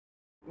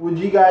Would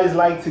you guys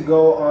like to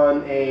go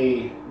on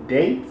a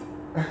date?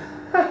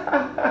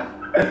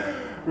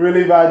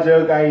 Really bad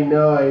joke, I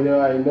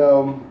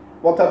know.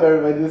 What's up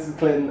everybody, this is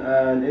Clinton,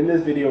 and in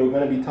this video we're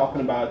going to be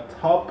talking about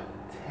top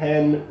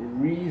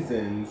 10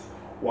 reasons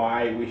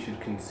why we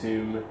should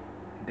consume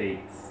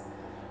dates.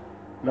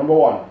 Number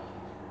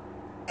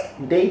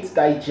 1, dates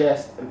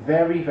digest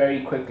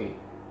very quickly,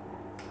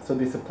 so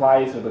they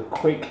supply us with a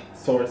quick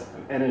source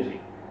of energy.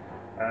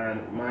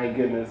 And my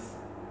goodness,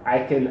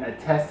 I can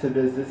attest to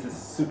this. This is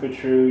super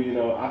true. You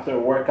know, after a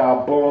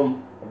workout,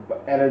 boom,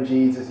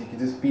 energy, just you can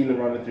just feel it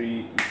running through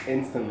you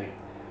instantly.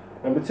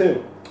 Number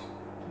 2,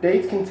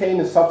 dates contain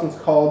a substance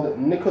called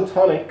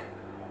nicotinic,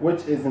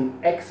 which is an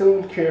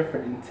excellent cure for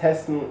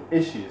intestinal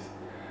issues.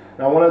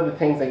 Now, one of the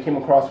things I came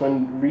across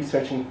when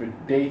researching for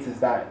dates is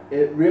that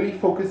it really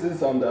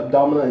focuses on the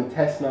abdominal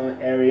intestinal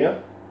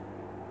area.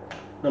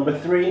 Number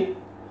 3,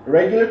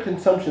 regular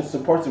consumption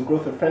supports the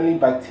growth of friendly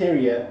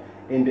bacteria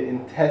in the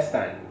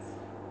intestines.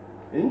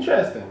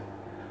 Interesting.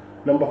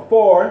 Number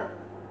 4,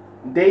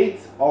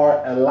 dates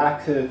are a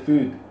laxative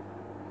food.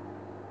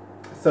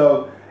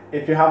 So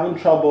if you're having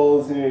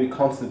troubles,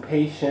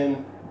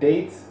 constipation,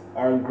 dates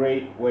are a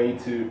great way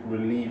to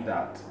relieve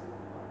that.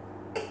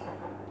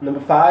 Number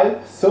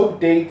 5,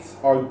 soaked dates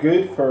are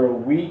good for a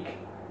weak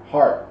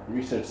heart,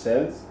 research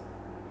says.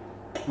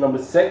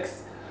 Number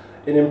 6,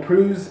 it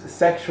improves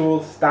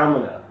sexual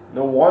stamina.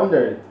 No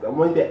wonder,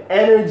 the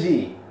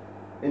energy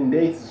in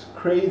dates is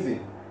crazy.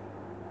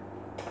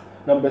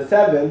 Number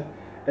 7,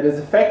 it is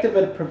effective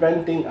at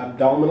preventing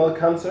abdominal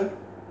cancer.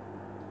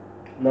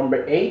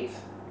 Number 8,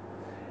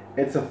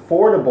 it's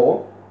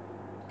affordable.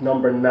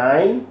 Number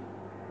 9,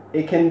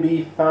 it can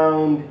be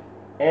found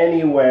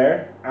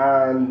anywhere.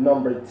 And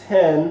number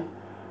 10,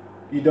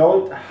 you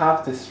don't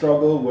have to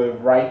struggle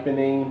with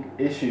ripening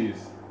issues.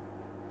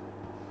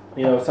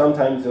 You know,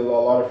 sometimes a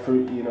lot of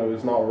fruit,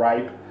 is not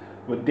ripe,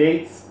 but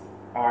dates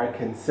are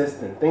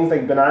consistent. Things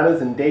like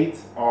bananas and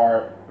dates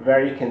are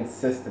very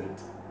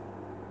consistent.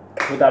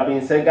 With that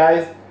being said,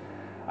 guys,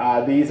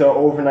 these are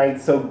overnight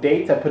soaked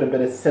dates. I put a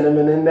bit of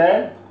cinnamon in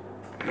there.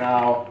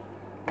 Now,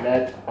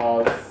 let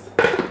us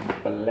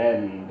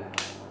blend.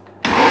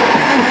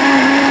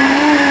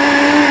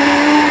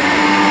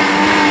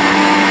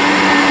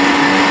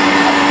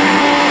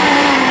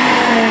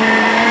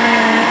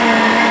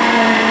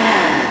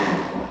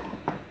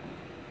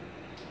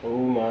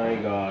 Oh my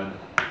God.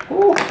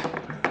 Whew.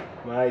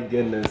 My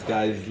goodness,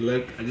 guys,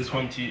 look, I just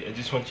want you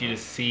to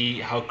see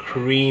how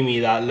creamy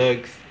that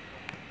looks.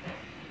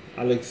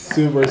 That looks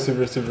super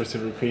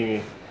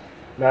creamy.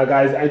 Now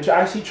guys, I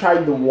actually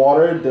tried the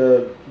water,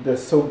 the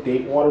soaked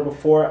date water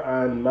before,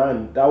 and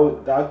man,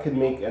 that could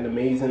make an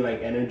amazing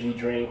like energy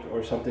drink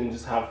or something to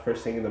just have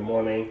first thing in the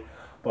morning.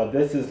 But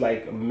this is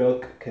like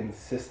milk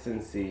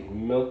consistency.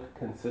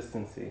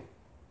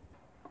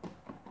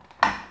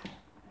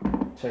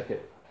 Check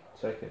it.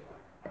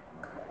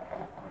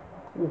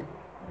 Ooh.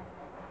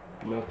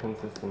 Milk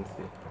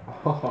consistency.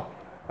 I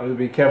have to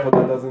be careful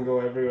that doesn't go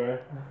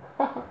everywhere.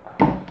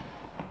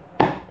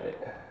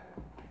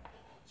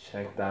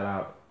 Check that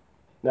out.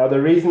 Now,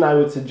 the reason I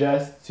would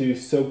suggest to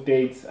soak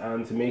dates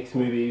and to make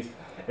smoothies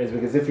is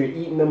because if you're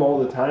eating them all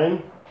the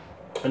time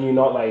and you're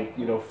not like,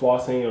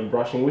 flossing and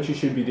brushing, which you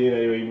should be doing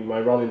anyway, you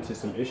might run into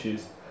some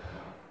issues.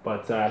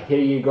 But here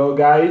you go,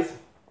 guys.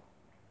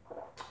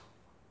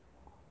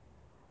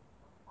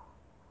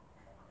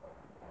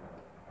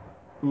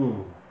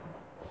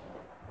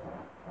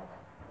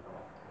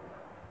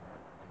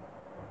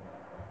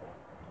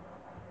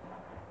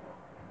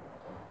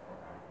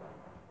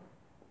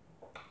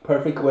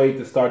 Perfect way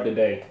to start the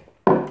day.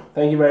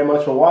 Thank you very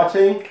much for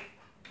watching.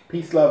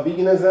 Peace, love,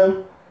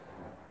 veganism.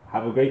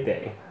 Have a great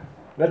day.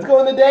 Let's go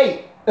on the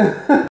date.